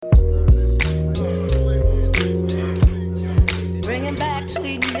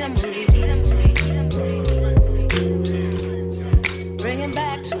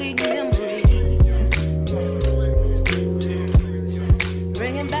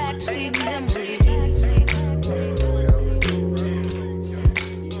Sweet memories.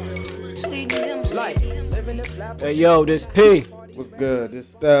 Sweet memories. Hey yo, this P. What's good? This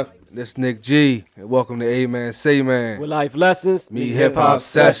Steph. This Nick G. And welcome to A-Man, Man. With life lessons, Meet hip-hop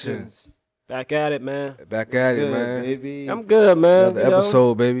sessions. Back at it, man. Back at it, Good, man. baby. I'm good, man. Another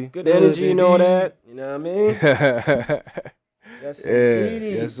episode, baby. Good Good, energy and all baby. that. You know what I mean? Yes, Yeah,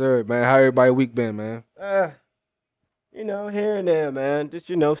 indeedy. yes, sir, man. How everybody week been, man? Here and there, man. Just,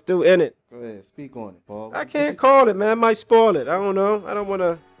 still in it. Go ahead, speak on it, Paul. I can't call it, man. I might spoil it. I don't know. I don't want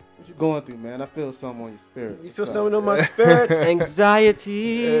to. What you going through, man? I feel something on your spirit. You feel What's something up? on my spirit?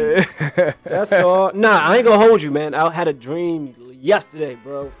 Anxiety. That's all. Nah, I ain't gonna hold you, man. I had a dream yesterday,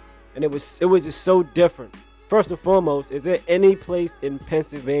 bro, and it was just so different. First and foremost, is there any place in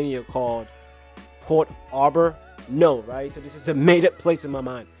Pennsylvania called Port Arbor? No, right? So this is a made-up place in my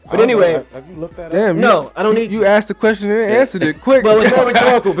mind. But anyway, Have you looked that up? Damn, no, I don't need you to. asked the question and answered it quick. Well, it's more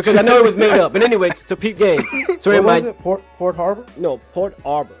rhetorical because I know it was made up. But anyway, so peep game. So What was it? Port Harbor? No, Port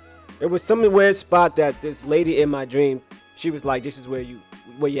Arbor. It was some weird spot that this lady in my dream, she was like, this is where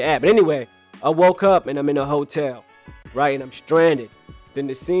you're at. But anyway, I woke up and I'm in a hotel, right? And I'm stranded. Then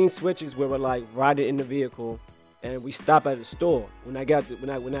the scene switches where we're like riding in the vehicle and we stop at a store. When I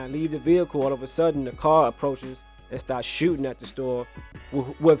leave the vehicle, all of a sudden the car approaches and starts shooting at the store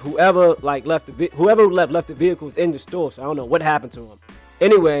with whoever left the vehicles in the store. So I don't know what happened to him.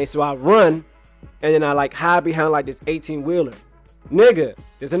 Anyway, so I run and then I hide behind this 18-wheeler. Nigga,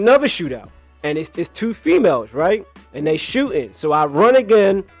 there's another shootout, and it's two females, right? And they shooting. So I run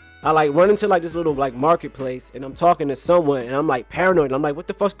again. I run into this little marketplace, and I'm talking to someone, and I'm paranoid. I'm like, what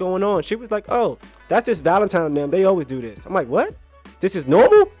the fuck's going on? She was like, oh, that's just Valentine and them. They always do this. I'm like, what? This is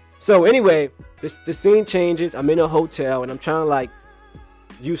normal? So anyway, the scene changes. I'm in a hotel, and I'm trying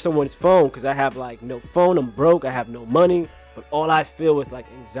to use someone's phone because I have no phone. I'm broke. I have no money, but all I feel is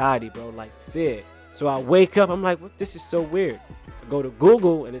anxiety, bro, fear. So I wake up. I'm like, what? This is so weird. I go to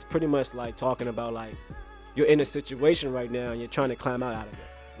Google, and it's pretty much talking about you're in a situation right now, and you're trying to climb out of it,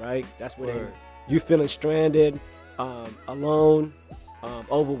 right? That's what it is. You feeling stranded, alone,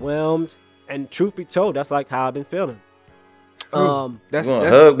 overwhelmed, and truth be told, that's how I've been feeling. That's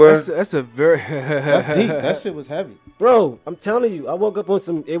hug, bro? That's a very That's deep. That shit was heavy. Bro, I'm telling you, I woke up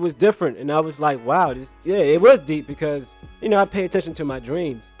on it was different, and I was like, wow, it was deep because, I pay attention to my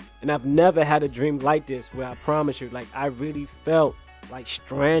dreams, and I've never had a dream like this where I promise you, I really felt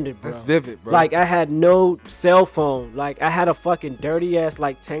stranded, bro. That's vivid, bro. I had no cell phone, I had a fucking dirty ass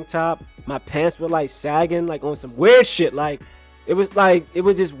tank top, my pants were sagging, on some weird shit, it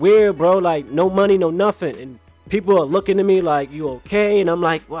was just weird, bro, no money, no nothing, and people are looking at me you okay? And I'm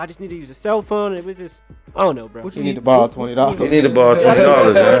like, well, I just need to use a cell phone. It was just, I don't know, bro. You need to borrow $20. You need to borrow $20,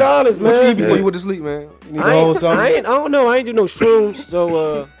 $20, man. What you eat before you went to sleep, man? You need to hold something. I don't know. I ain't do no shrooms,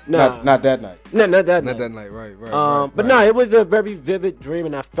 so nah. Not that night. Not that Not night. that night, right. But no, it was a very vivid dream,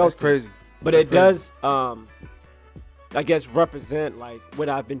 and I felt That's crazy. But it does, I guess, represent what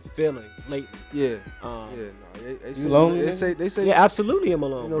I've been feeling lately. Yeah. They You lonely? They say. Yeah, absolutely, I'm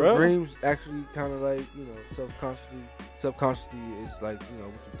alone, bro. Dreams actually kind of subconsciously is what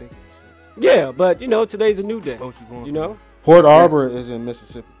you're thinking. And Yeah, but today's a new day. shit. What you going through. Port Arbor is in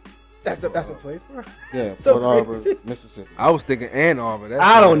Mississippi. That's a place, bro. Yeah, So Port Arbor, crazy. Mississippi. I was thinking Ann Arbor.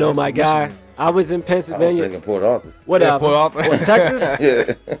 I don't know, my that's guy. Michigan. I was in I was Pennsylvania. thinking Port Arthur. Whatever. Yeah, Port Arthur. What, Texas?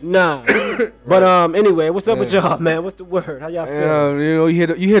 Yeah. Nah. But anyway, what's up with y'all, man? What's the word? How y'all feeling?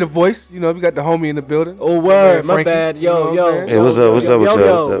 You hear the voice. We got the homie in the building. Oh, word. My Frvnkie, bad. you know Yo, what I'm yo. saying? Hey, what's up? What's up with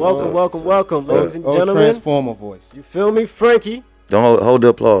y'all? What's up? Welcome, ladies and Old gentlemen. Transformer voice. You feel me, Frvnkie? Don't hold the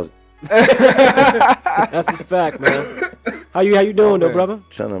applause. That's a fact, man. How you doing, though, man. brother?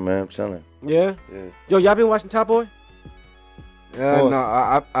 Chilling, man. Chilling. Yeah? Yeah. Yo, y'all been watching Top Boy?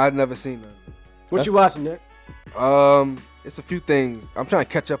 No, I've never seen them. What you watching, Nick? It's a few things. I'm trying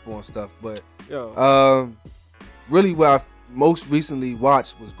to catch up on stuff, but Yo. really what I most recently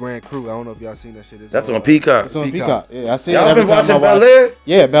watched was Grand Crew. I don't know if y'all seen that shit. That's on Peacock. It's on Peacock. Peacock. Yeah, I see it Y'all every been time watching I watch. Bel Air?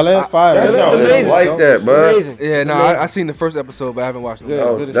 Yeah, Bel Air's fire. That It's joint amazing. is like that, It's bro. amazing. Yeah, It's no, amazing. I seen the first episode, but I haven't watched it. Yeah.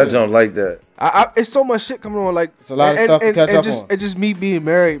 Oh, good as that shit. joint like that. It's so much shit coming on. It's a lot of stuff to catch up just, on. And just me being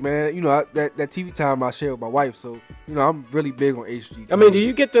married, man. That TV time I share with my wife. So I'm really big on HG. I mean, do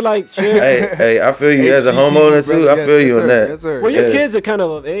you get to share? Hey, I feel you as a homeowner too. I feel you on that. Yes, sir. Well, your Yeah. kids are kind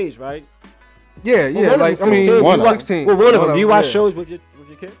of age, right? Yeah. Well, one of them 16. one You of watch- 16. Well, one of them. Do you watch yeah. shows with your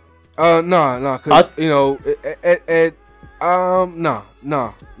kid? No, cause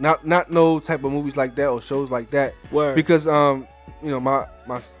not no type of movies like that or shows like that. Word. Because my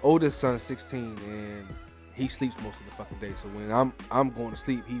oldest son's 16 and he sleeps most of the fucking day. So when I'm going to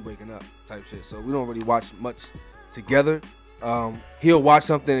sleep, he waking up type shit. So we don't really watch much together. he'll watch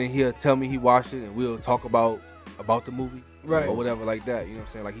something and he'll tell me he watched it, and we'll talk about the movie, Right. or whatever like that. You know what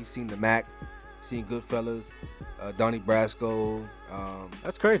I'm saying? Like he's seen The Mac, seen Goodfellas, Donnie Brasco.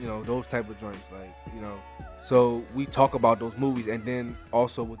 That's crazy. You know, those type of joints, like, you know. So we talk about those movies, and then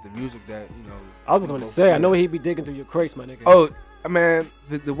also with the music that, you know. I was going to say, I know he'd be digging through your crates, my nigga. Oh, man,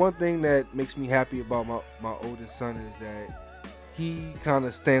 the one thing that makes me happy about my oldest son is that he kind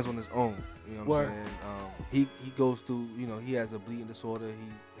of stands on his own. You know what I'm saying? He goes through, you know, he has a bleeding disorder.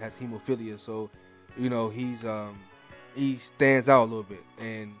 He has hemophilia, so, you know, he stands out a little bit,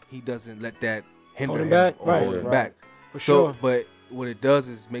 and he doesn't let that hinder Hold him him back? or Right. hold him Right. back. For So, sure. but what it does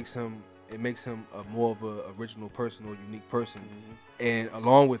is makes him a more of a original person or unique person, and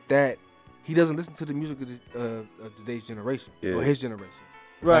along with that, he doesn't listen to the music of today's generation or his generation.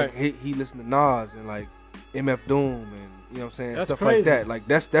 Right. Like, he listened to Nas and like MF Doom and, you know what I'm saying, That's stuff crazy. like that. Like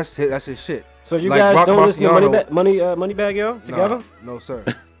that's his shit. So you like guys Rock don't listen to Marciano- Moneybag Yo together? Nah, no sir.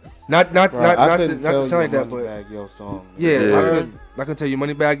 not Right, I to couldn't tell sound like you that, a but Moneybag Yo song. yeah, Yeah. I couldn't tell you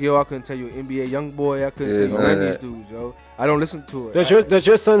Moneybag Yo. I couldn't tell you NBA Youngboy. I couldn't Yeah, tell you none of none of that. these dudes, yo. I don't listen to it. Does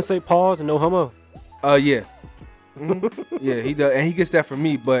your son say pause and no homo? Yeah. Yeah, he does, and he gets that from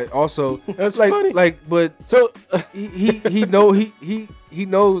me. But also, That's like, funny. but So he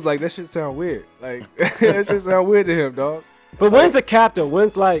knows like that shit sound weird. Like that shit sound weird to him, dog. but when's the cap though?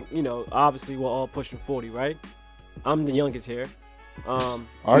 When's like, you know, obviously we're all pushing 40, right? I'm the youngest here. Are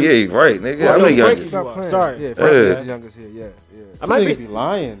Yeah, you? you right, nigga. Well, I'm no, the Frankie- youngest. Stop playing. Sorry. Yeah, Frankie's Yeah. the youngest here. Yeah. I might This be. nigga be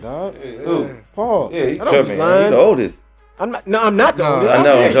lying, dog. Who? Paul. Yeah, he I don't tripping. be He lying. the oldest. I'm not the Nah, oldest. I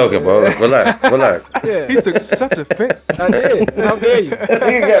know, I'm big. joking, bro. Relax. Yeah, He took such offense. I did. How dare you?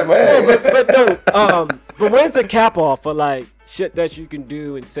 He got mad. But no, but when's the cap off for like shit that you can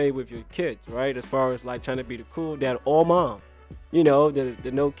do and say with your kids, right? As far as like trying to be the cool dad or mom, you know, the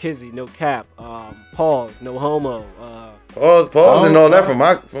no kizzy, no cap, pause, no homo. Pause and all that from from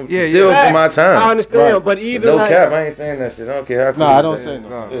my I time. understand, Right. but even No like, cap, I ain't saying that shit. I don't care how cool Nah, I you don't say say it. no.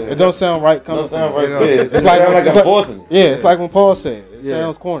 Nah. It don't sound right coming Don't sound from right. you. know, Yeah, It's it like- sound like it's I'm like- forcing it. Yeah, it's like when Paul said it. It Yeah.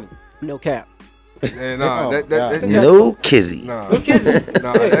 sounds corny. no cap. Yeah, nah, Oh, that God. No kizzy. nah, No kizzy.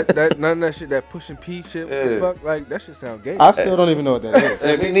 nah, that none of that shit, that pushing P shit, what the Yeah. fuck, like that shit sound gay. I still don't even know what that is.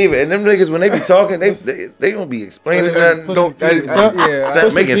 Hey, me neither. And them niggas, when they be talking, they don't be explaining nothing. Pushing P- yeah,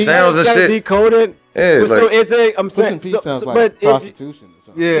 Sound- making P- sounds and Gotta shit. decode it. Yeah, But so like, it's a. I'm Pushing saying. P So, sounds so, like but if you, prostitution or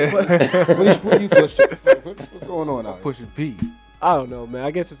something. yeah, What you pushing? What's going on out here? pushing P. I don't know, man.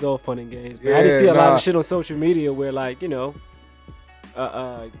 I guess it's all fun and games. But I just see a lot nah. of shit on social media where, like, you know,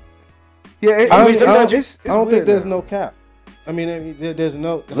 Yeah, I mean, sometimes it's I don't weird think there's now. no cap. I mean, there's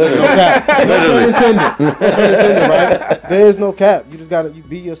no Literally. cap. No pun Literally. intended. No pun intended, right? There is no cap. You just gotta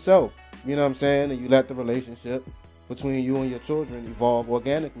be yourself. You know what I'm saying? And you let the relationship between you and your children evolve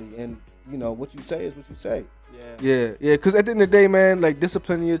organically. And you know what you say is what you say. yeah. Yeah. Because at the end of the day, man, like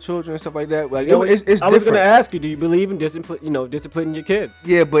disciplining your children and stuff like that, like You know, it's I was different. gonna ask you, do you believe in discipline? You know, disciplining your kids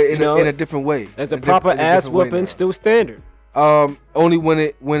Yeah, but you know, in a different way. as a In proper in a ass different way whooping, now. still standard. Only when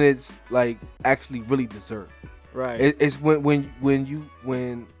it's like actually really deserved. Right. It's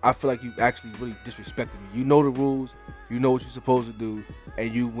when I feel like you actually really disrespected me. You know the rules, you know what you're supposed to do,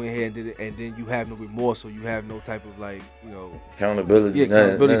 and you went ahead and did it, and then you have no remorse, or you have no type of like, you know, accountability. yeah, none of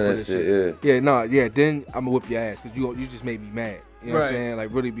accountability for that this shit. shit. Yeah, nah, yeah. Then I'm gonna whip your ass because you just made me mad. You know what I'm Right. saying?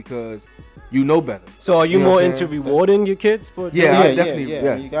 Like really because you know better. So are you, You know more what I'm into saying? rewarding your kids for Yeah, doing I it? definitely- yeah.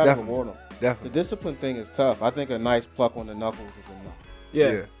 yeah, You gotta definitely. reward them. The Definitely. discipline thing is tough. I think a nice pluck on the knuckles is enough.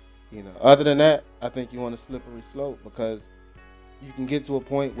 Yeah. You know, other than that, I think you're on a slippery slope because you can get to a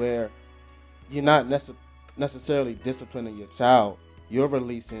point where you're not necessarily disciplining your child. You're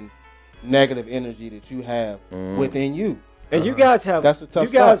releasing negative energy that you have within you. And you guys have, That's a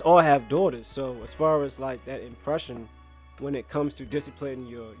tough you guys step. all have daughters. So as far as like that impression, when it comes to disciplining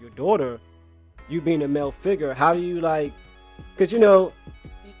your daughter, you being a male figure, how do you like? Because you know,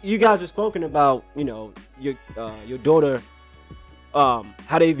 you guys have spoken about, you know, your daughter,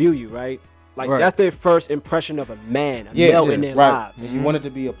 how they view you, right? Like Right. that's their first impression of a man, a male in their right. lives. And you want it to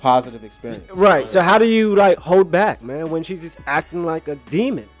be a positive experience. Right. So how do you like hold back, man, when she's just acting like a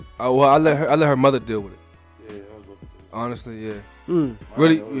demon? Oh well, I let her mother deal with it. Honestly, yeah.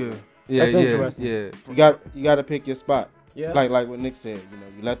 Really, yeah. Yeah, That's yeah, interesting. yeah. You got to pick your spot. Yeah. Like what Nick said, you know,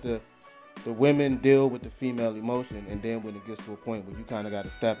 you let the women deal with the female emotion, and then when it gets to a point where you kind of got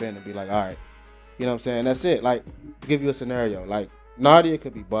to step in and be like, all right, you know what I'm saying? That's it. Like, give you a scenario. Like, Nadia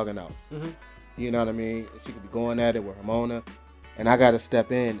could be bugging out. Mhm. You know what I mean? She could be going at it with Ramona, and I got to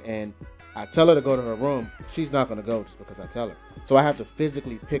step in, and I tell her to go to her room. She's not going to go just because I tell her. So I have to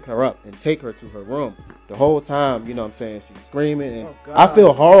physically pick her up and take her to her room. The whole time, you know what I'm saying, she's screaming, and Oh, I God.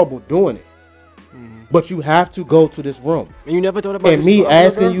 feel horrible doing it. but you have to go to this room. And you never thought about And just me dropping her,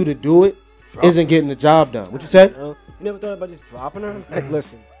 asking bro? you to do it isn't getting the job done. What you say? You never thought about just dropping her? Like,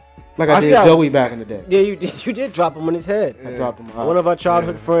 listen. Like I did think Joey back in the day. Yeah, you did drop him on his head. I dropped him. One of our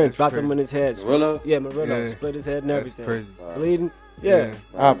childhood friends that's dropped crazy. him on his head. Murillo? Yeah, Murillo. Yeah. Split his head and That's everything. crazy. Bleeding. Yeah.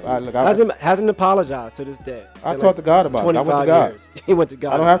 Hasn't apologized to this day. I talked to God about it. I went to God. Years. He went to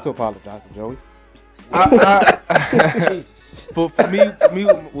God. I don't have to apologize to Joey. Jesus. For me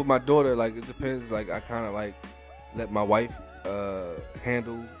with my daughter, like it depends. Like I kind of like let my wife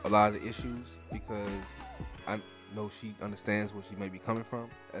handle a lot of the issues because I know she understands where she may be coming from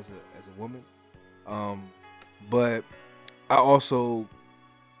as a woman. But I also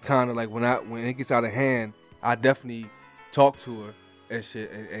kind of like when it gets out of hand, I definitely talk to her and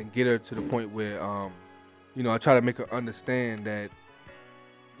shit and get her to the point where I try to make her understand that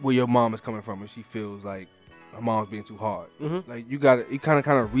where your mom is coming from and she feels like her mom's being too hard. Mm-hmm. Like you kind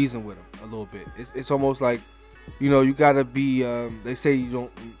of reason with them a little bit. It's almost like you gotta be they say you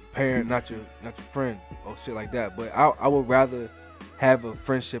don't parent not your friend or shit like that, but I would rather have a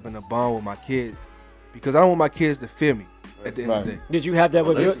friendship and a bond with my kids because I don't want my kids to fear me at the end of the day. Did you have that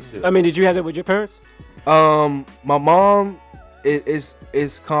with did you have that with your parents? My mom is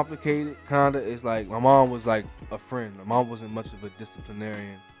complicated kinda. It's like my mom was like a friend. My mom wasn't much of a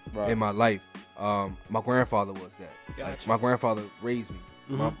disciplinarian in my life. My grandfather was that. Gotcha. Like, my grandfather raised me.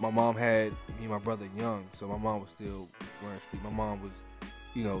 Mm-hmm. My mom had me and my brother young, so my mom was still running street. My mom was,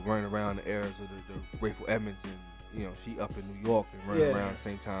 running around the eras of the Grateful Edmonds, and she up in New York and running around at the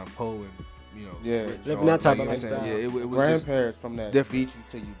same time Poe and living that type of lifestyle. Yeah, it was Grandparents from that beat you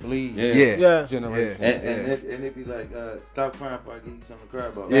till you bleed. Yeah. Generation. And it be like, stop crying before I give you something to cry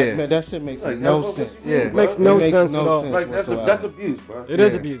about. Yeah. Man, that shit makes Like, no sense. Yeah. Makes no sense at all. Like that's abuse, bro. It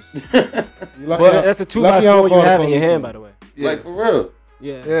is abuse. Lucky, That's a 2x4 you have in your hand, by the way. Yeah. Like for real.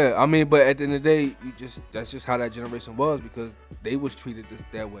 Yeah. Yeah, I mean, but at the end of the day, that's just how that generation was because they was treated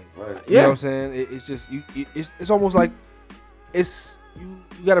that way. Right. You know what I'm saying? It's just it's almost like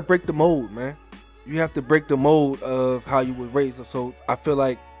you got to break the mold, man. You have to break the mold of how you were raised. So I feel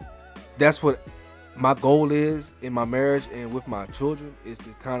like that's what my goal is in my marriage and with my children is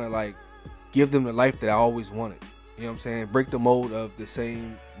to kind of like give them the life that I always wanted. You know what I'm saying? Break the mold of the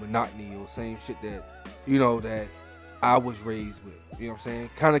same monotony or same shit that that I was raised with. You know what I'm saying?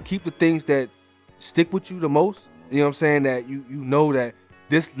 Kind of keep the things that stick with you the most. You know what I'm saying? That you know that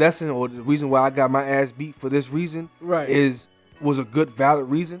this lesson or the reason why I got my ass beat for this reason was a good valid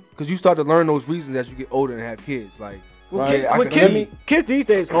reason because you start to learn those reasons as you get older and have kids. Like, kids these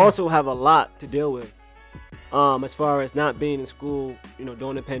days also have a lot to deal with, as far as not being in school,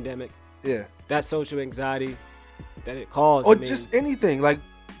 during the pandemic. Yeah, that social anxiety that it caused, or just anything like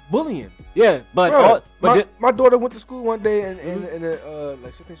bullying. Yeah, but my daughter went to school one day and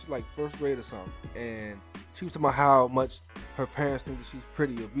like she thinks she's like first grade or something, and she was talking about how much her parents think that she's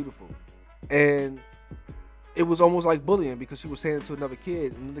pretty or beautiful, and it was almost like bullying because she was saying it to another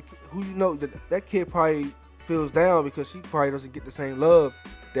kid, and who that kid probably feels down because she probably doesn't get the same love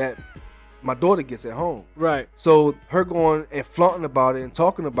that my daughter gets at home. Right. So her going and flaunting about it and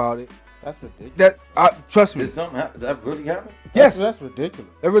talking about it. That's ridiculous. Trust me. Did that really happen? Yes, that's ridiculous.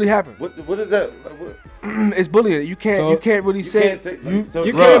 That really happened. What is that? It's bullying. You can't really say. You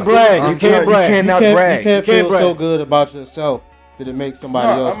can't brag. You can't brag. You can't feel so good about yourself that it makes somebody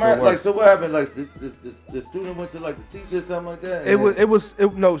else feel worse. Like, so what happened? Like the student went to like the teacher or something like that.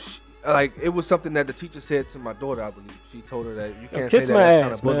 It was something that the teacher said to my daughter. I believe she told her that you can't kiss say my that. ass,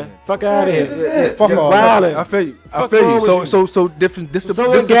 Kind of bullying. man. Fuck out of here. Fuck all that. I feel you. Fuck So different discipline.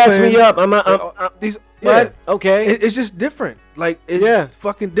 Someone gas me up. Okay. It's just different. Like it's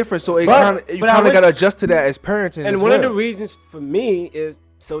fucking different. So you kind of gotta adjust to that as parenting. And one of the reasons for me is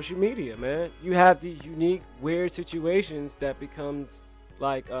social media, man. You have these unique, weird situations that becomes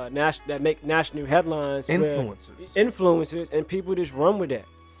like that make national headlines. Influencers, and people just run with that,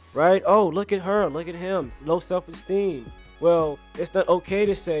 right? Oh, look at her, look at him, low self-esteem. Well, it's not okay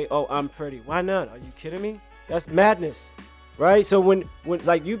to say, oh, I'm pretty. Why not? Are you kidding me? That's madness, right? So when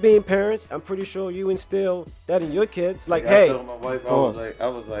like you being parents, I'm pretty sure you instill that in your kids. Like, hey, I told my wife, I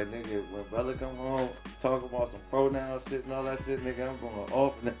was like, nigga, when Bella come home, talk about some pronoun shit and all that shit, nigga, I'm going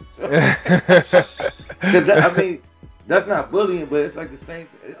off in that. Because I mean, that's not bullying, but it's like the same.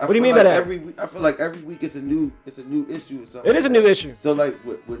 What do you mean by that? I feel like every week it's a new issue or something. It is a new issue. So like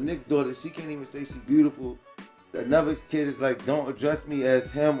with Nick's daughter, she can't even say she's beautiful. Another kid is like, don't address me as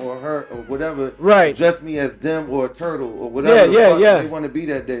him or her or whatever. Right. Address me as them or a turtle or whatever. They want to be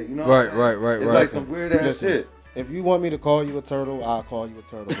that day. You know. Right. It's like some weird ass shit. If you want me to call you a turtle, I'll call you a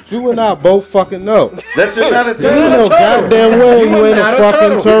turtle. But you and I both fucking know. That you're not a turtle. You know goddamn well you ain't a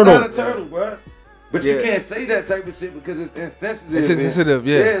fucking turtle. You're not a turtle, bro. But you can't say that type of shit because it's insensitive. It's insensitive,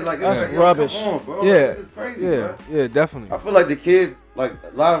 yeah. Yeah, like, it's That's like, rubbish. Come on, bro. Yeah. This is crazy, bro. Yeah, definitely. I feel like the kids, like,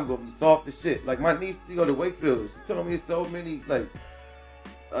 a lot of them gonna be soft as shit. Like, my niece, she go to Wakefield. She told me it's so many, like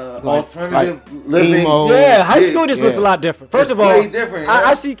alternative living. emo. Yeah, high school just was a lot different. First It's of all, way different,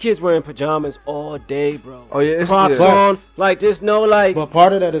 I see kids wearing pajamas all day, bro. Oh, yeah, it's- Crocs yeah. on, like there's no like. But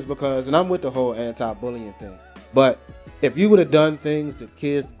part of that is because, and I'm with the whole anti-bullying thing, but if you would have done things that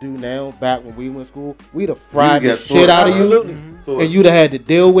kids do now back when we went to school, we'd have fried You'd the get shit out of you. Absolutely. And you'd have had to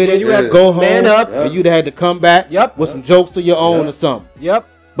deal with Yeah, it, you had go to man home, up. and you'd have had to come back Yep. with some jokes of your own or something. Yep.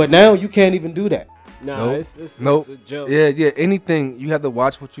 But now you can't even do that. Nah, Nope. it's Nope. a joke. Yeah. Anything you have to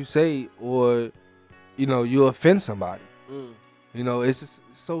watch what you say, or you offend somebody. Mm. It's just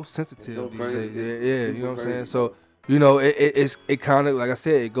so sensitive It's so these crazy. days. It's Yeah, super you know what I'm saying. crazy, So it kind of, like I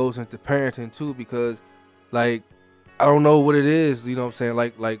said, it goes into parenting too, because like I don't know what it is. You know what I'm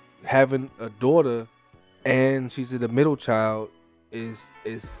saying? Like having a daughter, and she's the middle child is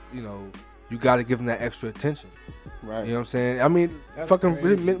you got to give them that extra attention. Right. You know what I'm saying? I mean, That's fucking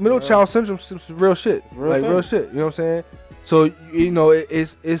crazy, middle bro. child syndrome is real shit. Real shit. You know what I'm saying? So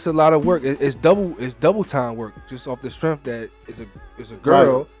it's a lot of work. It's double time work just off the strength that it's a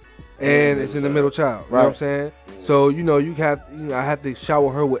girl and it's in the middle child. You know what I'm saying? So I have to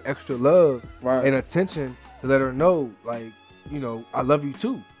shower her with extra love and attention to let her know, like, I love you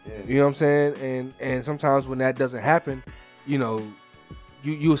too. Yeah. You know what I'm saying? And sometimes when that doesn't happen,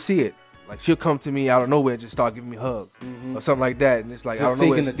 you'll see it. Like, she'll come to me out of nowhere and just start giving me hugs or something like that. And it's like, Just I don't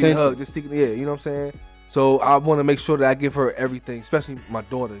know, seeking just seeking a hug, attention. just seeking, you know what I'm saying? So I want to make sure that I give her everything, especially my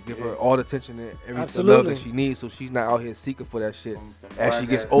daughter, give her all the attention and every the love Absolutely. that she needs, so she's not out here seeking for that shit From some as she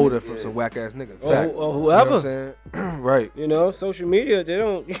gets whack-ass older nigga, from yeah. some whack ass niggas. Or Fact. whoever. You know what I'm saying? Right. Social media, they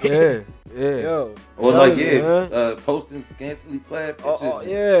don't. Yeah. Yo. Or telling like, you, man. posting scantily clad pictures. Oh,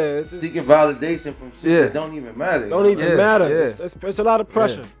 yeah. It's just, Seeking validation from shit Yeah. that don't even matter. don't even matter. yeah. It's a lot of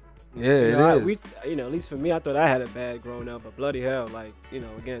pressure. Yeah, You know, it is. at least for me, I thought I had it bad growing up, but bloody hell, like,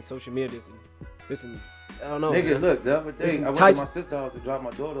 again, social media, this I don't know. Nigga, man. look, the other day Listen, I went tight- to my sister's house to drop my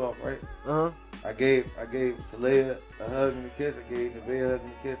daughter off, right? Uh-huh. I gave Talia a hug and a kiss. I gave Nevaeh a hug and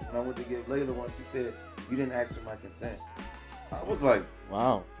a kiss. When I went to give Layla one, she said, "You didn't ask for my consent." I was like,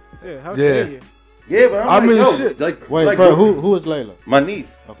 Wow. Yeah, how Yeah. dare you? "Yeah, but I'm I like, mean, yo, shit. like, Wait, like, who is Layla? My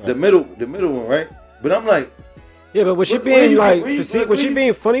niece, Okay. the middle one, right? But I'm like, Yeah, but was she Where being you- like, where you- was where she you-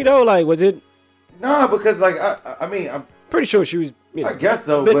 being funny though? Like, was it? nah, because like I mean, I'm Pretty sure she was, I guess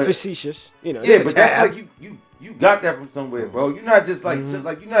so, a bit but facetious. yeah, just a but that's tad. like you got that from somewhere, bro. You're not just like shit,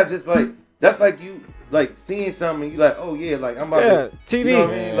 like you're not just like that's like you like seeing something and you like, oh yeah, like I'm about Yeah, to TV, you know what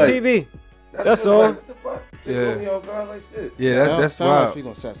I mean? Like, TV. That's just all. Like, what the fuck? Shit Yeah. put me on guard like shit. Yeah, that's Sound like wild. she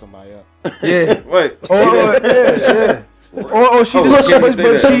gonna set somebody up. Yeah. Right. Or she Oh, just, shit, but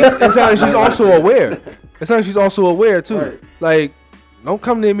say she, that. it's like she's also aware. It's like she's also aware too. Right. Like, don't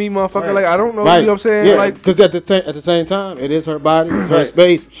come near me, motherfucker. Right. Like, I don't know. Right. You know what I'm saying? Yeah, Like, because at the same time, it is her body, it's her Right.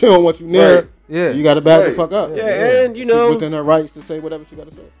 space. She don't want you near Right. her. yeah. You got to back the Right. fuck up. Yeah, and She's within her rights to say whatever she got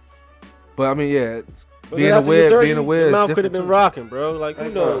to say. But I mean, yeah. It's was being it after your aware, surgery? being aware. The is mouth could have different, been too. rocking, bro. Like, who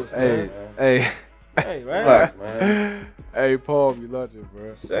That's knows? right. Hey, hey, Hey, right? Relax, man. hey, Paul, you love it,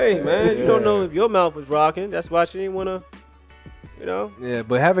 bro. Say, man, you don't Yeah. know if your mouth was rocking. That's why she didn't want to, Yeah,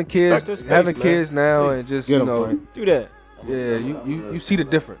 but having kids, Respect her space, having man. kids now, and just Get you 'em, know, Frank. do that. yeah, you see the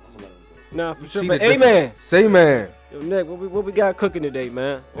difference. Nah, for You sure. see But the hey, man, Say, man. yo, Nick, what we got cooking today,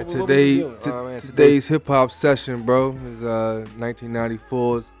 man? And What we doing? today's hip hop session, bro, is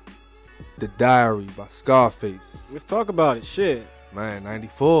 1994's "The Diary" by Scarface. Let's talk about it. Shit, Man,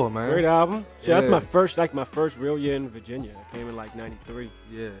 94, man. great album. Shit, that's Yeah. my first real year in Virginia. I came in like '93,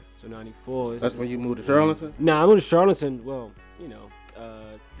 Yeah. so '94. That's when you moved to Charlottesville? Nah, I moved to Charlottesville. Well,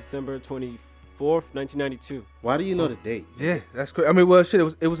 December 24th, 1992. Why do you know the date? Yeah, that's great. I mean, well, shit,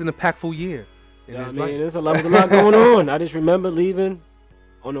 it was an impactful year. in Yeah, I his mean, life. there's a lot going on. I just remember leaving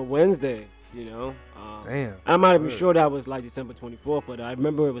on a Wednesday. Damn. I'm not even Word. sure that was like December 24th, but I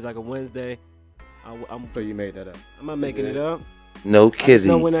remember it was like a Wednesday. I'm So you made that up. not making it up. No I just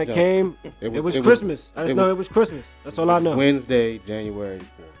know when that Yeah. came, it was Christmas. I just know it was Christmas. That's all I know. Wednesday, January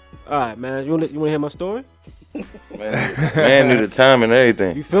 4th. All right, man. You want to hear my story? Man knew the time and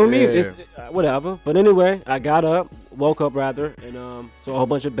everything. You feel me? Yeah. It's, whatever. But anyway, I got up, woke up rather, and saw a whole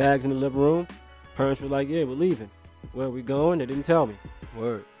bunch of bags in the living room. Parents were like, "Yeah, we're leaving. Where are we going?" They didn't tell me.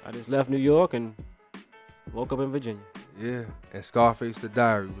 Word. I just left New York and woke up in Virginia. Yeah. And Scarface, "The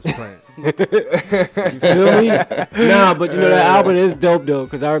Diary" was playing. You feel me? Nah, but that album is dope though,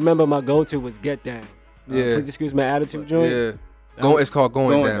 because I remember my go-to was "Get Down." Yeah. Please excuse my attitude joint. Yeah. It's called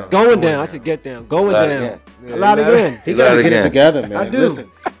Going Down. Going down. I said get down. Going Loud down. again. Yeah. Loud again. He gotta get again. it together, man. I do.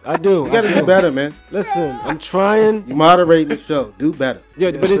 Listen, I do. you gotta do better, man. Listen, I'm trying. You moderating the show. Do better.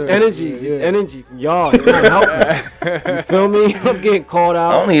 Yeah, but it's sir. energy. Yeah, It's yeah. energy from y'all. It's not helping. You feel me? I'm getting called I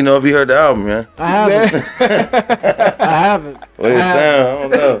out. don't even know if you heard the album, man. I haven't. I haven't. What it sound? I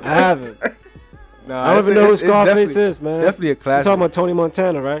don't know. I haven't. Nah, I don't even know who it's Scarface definitely- is, man. Definitely a You classic. talking about Tony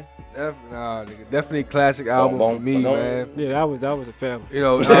Montana, right? Nah, nigga, definitely a classic album Boom, for me, boom, boom. man. Yeah, that was a family. You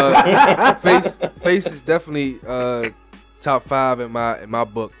know, Face is definitely top 5 in my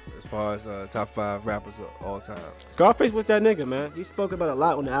book as far as top 5 rappers of all time. Scarface was that nigga, man. He spoke about a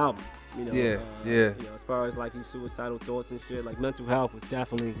lot on the album. You know, Yeah, yeah. You know, as far as like his suicidal thoughts and shit, like mental health was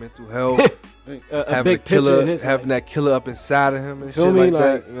definitely Mental health, a having big picture in his having life. that killer up inside of him and Feel shit me? like Like,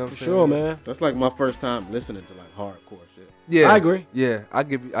 that. You know what I'm for saying? sure, man. That's like my first time listening to like hardcore shit. Yeah, I agree. Yeah, I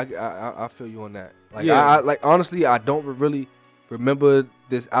give you. I feel you on that. Like, Yeah. I like honestly, I don't really remember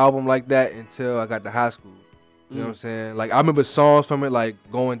this album like that until I got to high school. You know what I'm saying? Like, I remember songs from it, like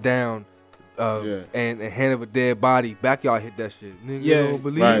Going Down, and Hand of a Dead Body. Backyard hit that shit. Nigga, Yeah. don't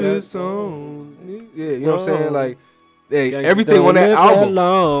believe Right. this song. Yeah, you know what I'm saying? Like, hey, Gangsta everything don't on that live album.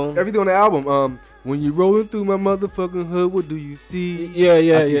 long. Everything on the album. When you rolling through my motherfucking hood, what do you see? Yeah, I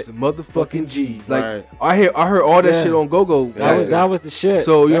see yeah. some motherfucking G's. Like, Right. I heard all that Yeah. shit on Go-Go. That was the shit.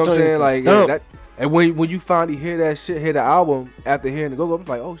 So you know That what I'm joint saying, is like dope. that. And when you finally hear that shit, hear the album after hearing the Go-Go, I'm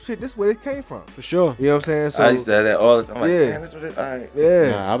like, oh shit, this is where it came from. For sure. You know what I'm saying? So I used to have that all the time. I'm like, Yeah. damn, that's what it is. All right.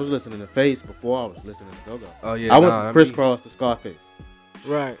 yeah. Nah, I was listening to Face before I was listening to Go-Go. Oh yeah. I went nah, from Crisscross to Scarface.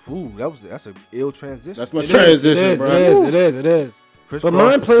 Right. Ooh, that's a ill transition. That's my It is, transition, it is, bro. it is. But Crisscross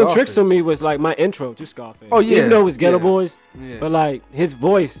mine to playing Scarface. tricks on me was like my intro to Scarface. Oh, yeah. Even though it was Ghetto Yeah. Boys, Yeah. but like his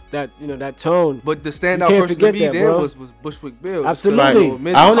voice, that that tone. But the You standout can't person to forget me that, then bro. was Bushwick Bill. Absolutely.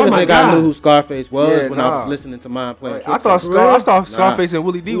 I don't Oh even my think I God. knew who Scarface was Yeah, when I nah. was listening to mine playing Like, tricks. I thought Real? Scarface and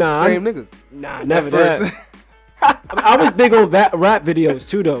Willie D was Nah, the same nigga. Nah, never At that. first. I was big on rap videos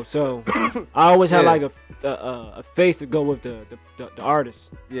too, though. So I always had Yeah. like a face to go with the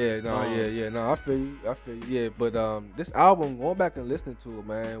artist. Yeah, no, yeah, no, I feel you, yeah. But this album, going back and listening to it,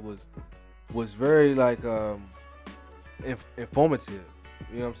 man, was very like informative.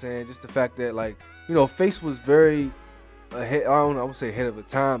 You know what I'm saying? Just the fact that like, you know, Face was very ahead. I would say ahead of the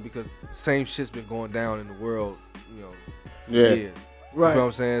time because the same shit's been going down in the world. You know, for Yeah. years. You know what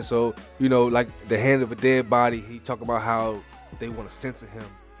I'm saying? So, you know, like the Hand of a Dead Body, he talk about how they want to censor him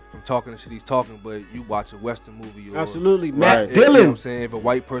from talking the shit he's talking, but you watch a Western movie or Absolutely, Right. Matt you know what I'm Dillon. saying? If a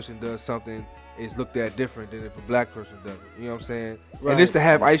white person does something, it's looked at different than if a black person does it. You know what I'm saying? Right. And just to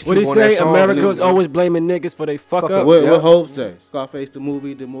have Ice What Cube he on that say? song. America's too, always blaming niggas for they fuck Fuck up. up. What Yeah. Hov say? Scarface the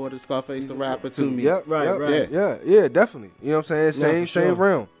movie did more than Scarface the rapper to me. Yep, Right, yep, right. Yeah, definitely. You know what I'm saying? Same for sure.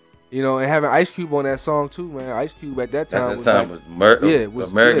 realm. You know, and having Ice Cube on that song too, man. Ice Cube at that time At was the time like,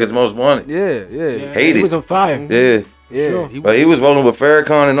 was America's Most Wanted. yeah. Yeah, Hate he it. was on fire. Yeah. Yeah, Sure. But he was rolling with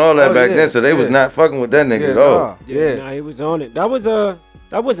Farrakhan and all that Oh, back yeah, then, so they was yeah. not fucking with that nigga yeah, at all. nah, Yeah, nah, he was on it. That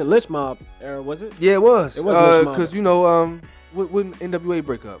wasn't Lynch Mob era, was it? Yeah, it was. It was Lynch Mob. Because, you know, when NWA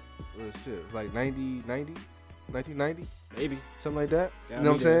break up? Shit, it was like 1990? Maybe. Something like that. Got You know me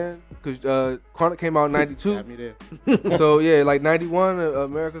what I'm saying? Because Chronic came out in 92. Got me there. So, yeah, like 91,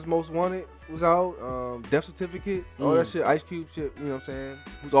 America's Most Wanted was out. Death Certificate, all that shit. Ice Cube shit, you know what I'm saying?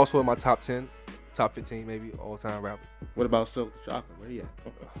 Who's also in my top 10, top 15 maybe, all-time rapper. What about Silk the Shocker? Where he at?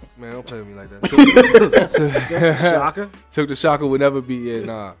 Man, don't play with me like that. Shocker. Silk the Shocker would never be,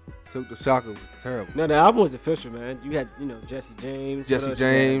 nah. Silk the Shocker was terrible. No, the album was official, man. You had, Jesse James. Jesse what else?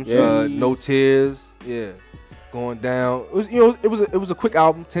 James, Yeah. No Tears, yeah, Going Down. It was, it was a quick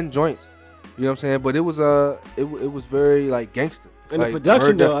album, 10 joints. You know what I'm saying? But it was it was very like gangster. And like, the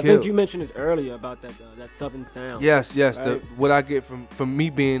production, Murder, though, Death, I Kill. think you mentioned this earlier about that southern sound. Yes. Right. What I get from me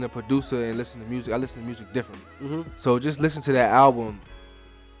being a producer and listening to music, I listen to music differently. Mm-hmm. So just listen to that album.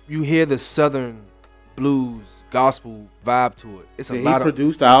 You hear the southern blues, gospel vibe to it. It's a Did he lot of.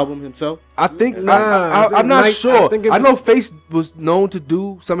 produce the album himself? I think Nah, I think I'm not Mike- sure. I think it I know was- Face was known to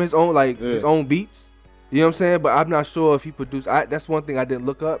do some of his own his Yeah. own beats. You know what I'm saying? But I'm not sure if he produced. That's one thing I didn't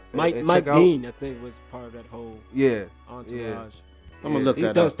look up. Mike and Mike check out. Dean, I think, was part of that whole Yeah, entourage. I'm gonna look He's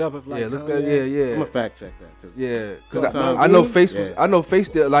that done up. stuff with like yeah. Look Kanye. at yeah. I'm gonna fact check that. 'Cause Yeah, because Sometimes- I know Face was. Yeah. I know Face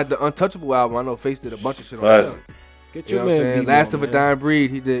did like the Untouchable album. I know Face did a bunch of shit on Right. that. Get You your know what I'm man. saying? beat Last on, of a man. Dying Breed.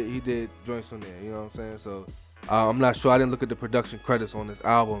 He did joints on there. You know what I'm saying? So I'm not sure. I didn't look at the production credits on this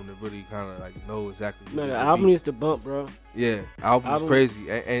album to really kind of like know exactly. Man, who the did album beat. needs to bump, bro. Yeah, album was crazy,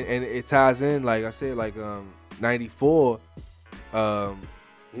 and it ties in like I said, like 94.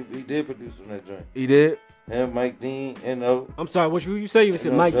 He did produce on that joint. He did. And Mike Dean, and I'm sorry, what you say? You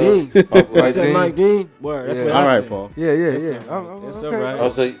said No, Mike Doug. Dean. Uncle You Mike said Dean. Mike Dean? Word, that's Yeah. what All I right, said. Paul. Yeah. That's all right. Oh, That's okay. all right. Oh,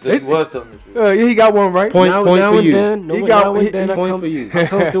 so he was telling the truth. Yeah, he got one right. Point now for and you. then, He now got- and he- then I point come, for you. I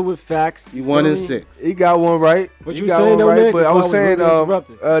come through with facts. You 1 feel and me? 6. He got one right. What He you got saying one though, right. Nick? But I If was I was saying, rudely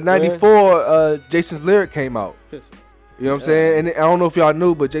interrupted. 94, Jason's lyric came out. You know what I'm saying? And I don't know if y'all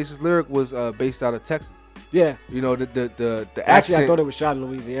knew, but Jason's lyric was based out of Texas. Yeah. You know, the Actually, accent. I thought it was shot in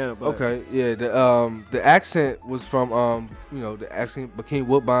Louisiana. But Okay, yeah. The accent was from the accent between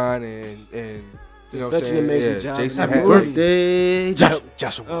Woodbine and you know what such I'm an saying? amazing Yeah, job. Jason in that Happy movie. birthday,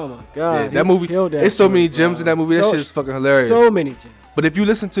 Joshua. Oh my God. Yeah, he that movie. killed that It's so many joint, gems in that movie. That So- shit is fucking hilarious. So many gems. But if you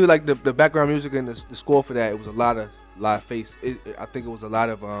listen to like the background music and the score for that, it was a lot of live face. I think it was a lot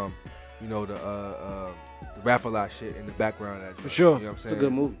of the rap a lot shit in the background. Of that joint, sure. You know what I'm It's a saying?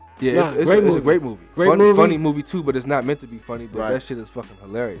 good movie. Yeah, Nah, it's great a movie. great movie. Great funny, movie. funny movie too, but it's not meant to be funny. But Right. that shit is fucking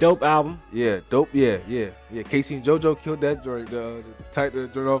hilarious. Dope album. Yeah, dope. Yeah. Casey and JoJo killed that joint. The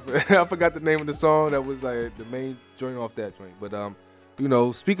joint off. I forgot the name of the song that was like the main joint off that joint.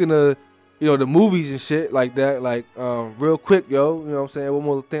 But speaking of the movies and shit like that, like real quick, yo, you know what I'm saying? One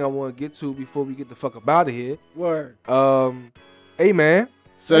more thing I want to get to before we get the fuck up out of here. Word. Hey man.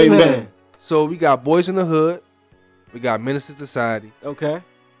 Say Amen. man. So we got Boys in the Hood, we got Menace to Society, Okay.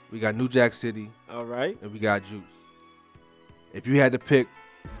 we got New Jack City, All right. and we got Juice. If you had to pick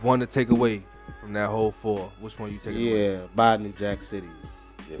one to take away from that whole 4, which one you take away? Yeah, buy New Jack City.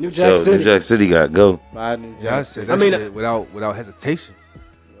 New Jack City. New Jack City got to go. Buy New Yeah, I Jack said City. that I mean, shit without hesitation.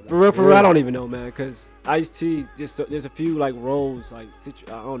 For real, I don't even know, man. Cause Ice-T, there's a few like roles, like I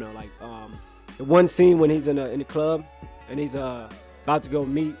don't know, like the one scene when he's in the club and he's about to go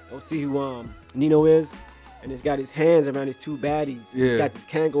meet or see who Nino is, and he's got his hands around his 2 baddies. Yeah. He's got this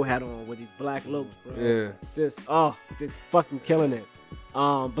Kango hat on with these black looks, bro. Yeah. Just fucking killing it.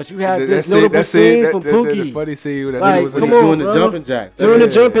 But you have That this scene- notable that scene- scenes from the Pookie. funny scene that Like, nigga was come in on, doing the bro. jumping jacks. Doing the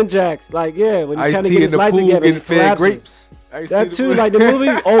Yeah. jumping jacks, like when he's trying to Ice-T get in his the life pool together, getting he fed collapses. grapes. Ice-T That in the too, pool. like the movie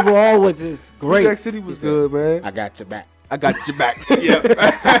overall was just New great. Jack City was good, man. I got your back. I got your back.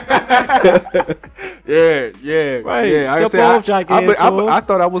 yeah. Right. Yeah. Step off, Gigantor. I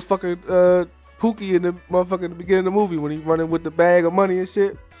thought I was fucking Pookie in the motherfucker in the beginning of the movie when he running with the bag of money and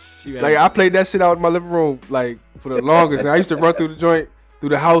shit. Like I played that shit out in my living room like for the longest. And I used to run through the joint, through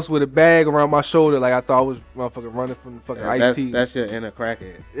the house with a bag around my shoulder, like I thought I was motherfucking running from the fucking Ice-T. That's your inner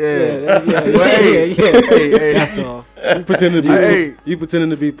crackhead. Hey. That's all. You pretending to be Hey. you pretending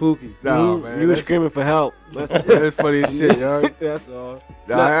to be Pookie. Nah, you, man. you were that's, screaming for help. that's funny as shit, yo. That's all.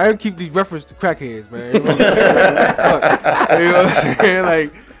 Nah, I don't keep these references to crackheads, man. You know what I'm saying?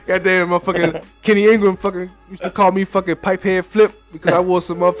 Like, goddamn, motherfucking Kenny Ingram fucking used to call me fucking Pipehead Flip because I wore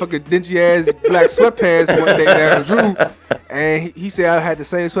some motherfucking dingy ass black sweatpants one day down Drew, and he said I had the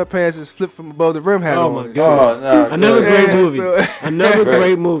same sweatpants as Flip from Above the Rim had Oh on. my and God. shit. Oh, no. Another great Yeah, movie. so- Another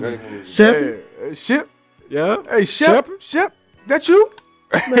great movie. Great movie. Shep, Ship, Yeah. hey Shep, that you?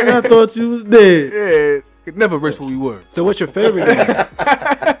 man, I thought you was dead. Yeah, could never reach where we were. So what's your favorite movie?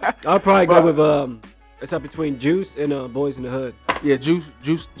 I'll probably go with it's up between Juice and Boys in the Hood. Yeah, Juice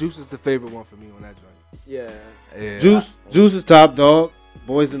is the favorite one for me on that joint. Yeah. Yeah, Juice is top dog.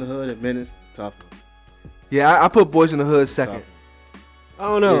 Boys in the Hood and Menace tough one. Yeah, I put Boys in the Hood second. I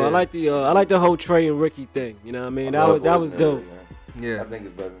don't know. Yeah. I like the whole Trey and Ricky thing. You know what I mean? That was dope. Yeah, I think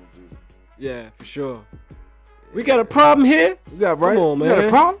it's better than Juice. Yeah, for sure. We got a problem here. we got right. Come on, We got a man.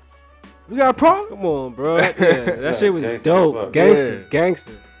 problem. We got a problem. Come on, bro. Yeah, that shit was Gangsta dope. as fuck.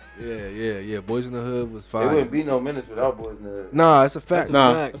 Gangster. Yeah. Boys in the Hood was It fire. wouldn't be no Menace without Boys in the Hood. Nah, it's a That's fact. a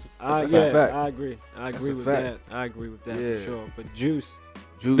Nah. fact. I agree. I agree a with fact. that. I agree with that Yeah. for sure. But Juice.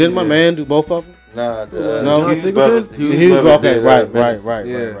 Juice, Didn't my yeah. man do both of them? Nah, No. John John Singleton? Brothers. He was brothers okay. did, Right. Menace.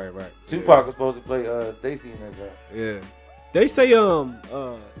 Right. Tupac was supposed to play Stacy in that job. Yeah. They say no, I'm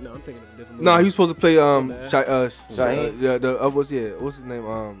thinking of a different movie. No, he was supposed to play man. Shaheem? what's his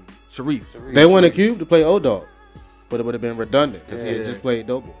name? Sharif. They wanted Cube to play O-Dog, but it would have been redundant because he Yeah. had just played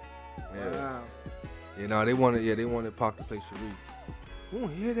Dope Boy. Yeah. Wow. Yeah, no, they wanted Pac to play Sharif. You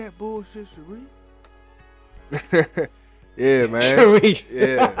don't hear that bullshit, Sharif? Yeah, man. Sharif.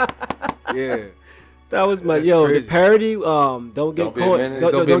 Yeah. That was my That's the crazy. parody. Don't get Don't be a caught. menace.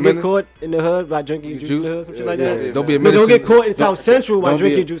 Don't Don't be a get menace. caught in the hood by drinking your juice in the hood, some shit like Yeah, that. don't be a But menace. don't get caught in South Central by don't be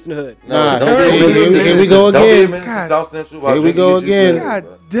drinking a- juice in the hood. Nah, don't don't be be a a menace. menace. Here we go Don't be a again. menace to God. South Central while Here we drinking go your juice in again. the God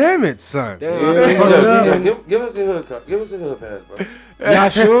hood, bro. damn it, son. Damn, Yeah, I fucked it up. Give us your hood cup. Give us your hood pass, bro. Yeah,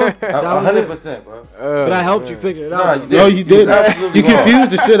 sure. That was it. 100%, bro. But I helped you figure it Nah, out. you No, you didn't. absolutely You wrong.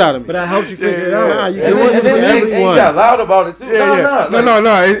 confused the shit out of me. But I helped you figure it Yeah. out. Nah, you And it wasn't for then he everyone. got loud about it too. Yeah. Nah, No,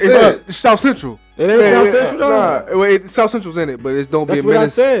 like, it's South Central. It ain't South Central though. Nah, well, South Central's in it, but it's don't That's be a what I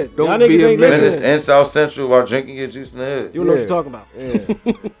menace. said. Don't Y'all be niggas a ain't menace. listening. in South Central while drinking your juice in the hood. You know what you're talking about.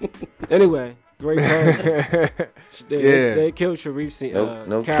 Yeah. Anyway, great poem. They killed Sharif's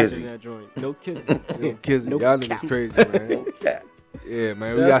No character kizzy. in that joint. No kissing. No kids, No y'all cap. niggas crazy, man. Yeah,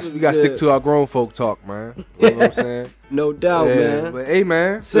 man. That's We got to stick to our grown folk talk, man. You know what I'm saying? No doubt, Yeah, man. but hey,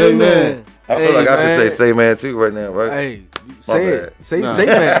 man. Say man. I feel Hey, like I should man. say man too right now, right? Hey, My say bad. it. Say Nah.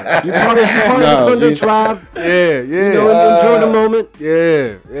 man. You part of the Sunday tribe. Yeah. You know, enjoy the moment.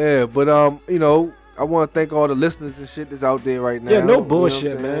 Yeah. But you know, I want to thank all the listeners and shit that's out there right now. Yeah, no You know what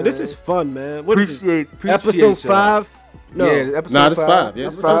bullshit, I'm man. saying? This is fun, man. What is it? Appreciate Episode y'all. 5? No. Yeah, episode Nah, this 5. 5. Yeah,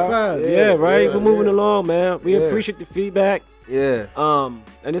 Episode 5. Yeah, right. We're moving yeah. along, man. We Yeah. appreciate the feedback. Yeah.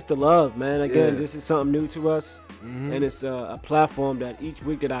 And it's the love, man. Again, Yeah. this is something new to us, Mhm. and it's a platform that each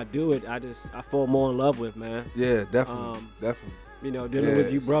week that I do it, I fall more in love with, man. Yeah, definitely. Definitely. You know, dealing Yeah.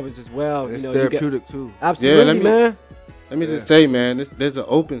 with you brothers as well. It's You know, you get therapeutic too. absolutely, me- man. Let me just say, man, there's an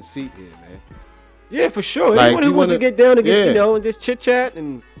open seat here, man. Yeah, for sure. Like, Anyone who you wants to wanna- get down and get, yeah. you know, and just chit chat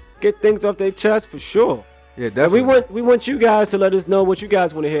and get things off their chest, for sure. Yeah, And definitely. we want you guys to let us know what you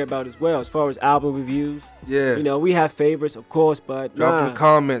guys want to hear about as well, as far as album reviews. Yeah. You know, we have favorites, of course, but Drop in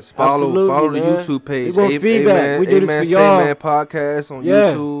comments. Follow Absolutely, the man. YouTube page. We want feedback. We do this for y'all. AMSM podcast on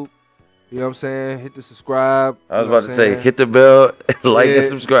Yeah. YouTube. You know what I'm saying? Hit the subscribe. I was you know about to what say, I'm hit the bell, like Yeah. and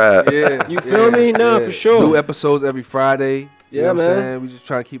subscribe. Yeah. You feel me? Nah, for sure. New episodes every Friday. You Yeah, know what man. I'm saying? We just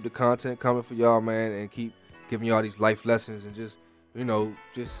trying to keep the content coming for y'all, man, and keep giving y'all these life lessons and just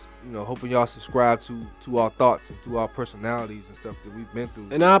hoping y'all subscribe to our thoughts and to our personalities and stuff that we've been through.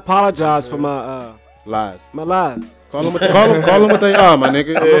 And I apologize for my Lies. lies. Call them what they are, my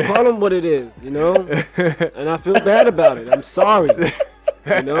nigga. I'm gonna call them what it is, you know. And I feel bad about it. I'm sorry.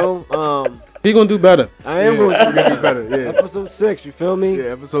 You know, He gonna do better. I am going to Get better, yeah. Episode 6, you feel me?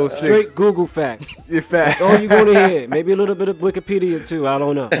 Yeah, episode 6. Straight Google facts. Yeah, fast. That's all you're gonna hear. Maybe a little bit of Wikipedia too. I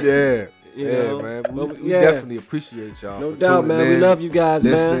don't know. Yeah. You Yeah, know, man. but We yeah. definitely appreciate y'all. No for doubt, tuning man. We in, love you guys,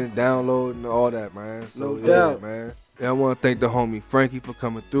 man. listening, downloading, all that, man. So, No yeah, doubt. man. And I want to thank the homie Frvnkie for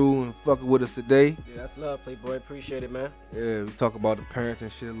coming through and fucking with us today. Yeah, that's love, Playboy. Appreciate it, man. Yeah, we talk about the parents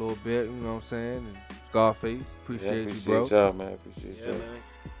and shit a little bit, you know what I'm saying? And Scarface, appreciate you, bro. y'all, man. Appreciate Yeah, y'all.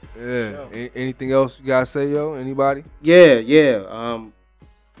 man. Yeah. Anything else you guys say, yo? Anybody? Yeah.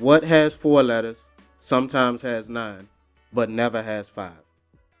 What has 4 letters, sometimes has 9, but never has 5?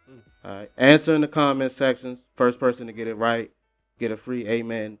 All right. Answer in the comment sections. First person to get it right, get a free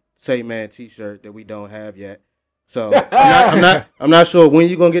Amen Say Man T-shirt that we don't have yet. So I'm not sure when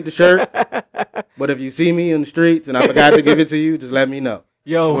you're gonna get the shirt, but if you see me in the streets and I forgot to give it to you, just let me know.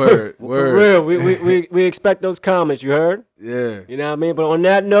 Yo, Word, for word. real, we expect those comments. You heard? Yeah. You know what I mean? But on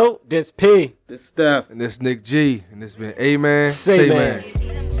that note, this P. This stuff. And this Nick G. And this been Amen. Say Man.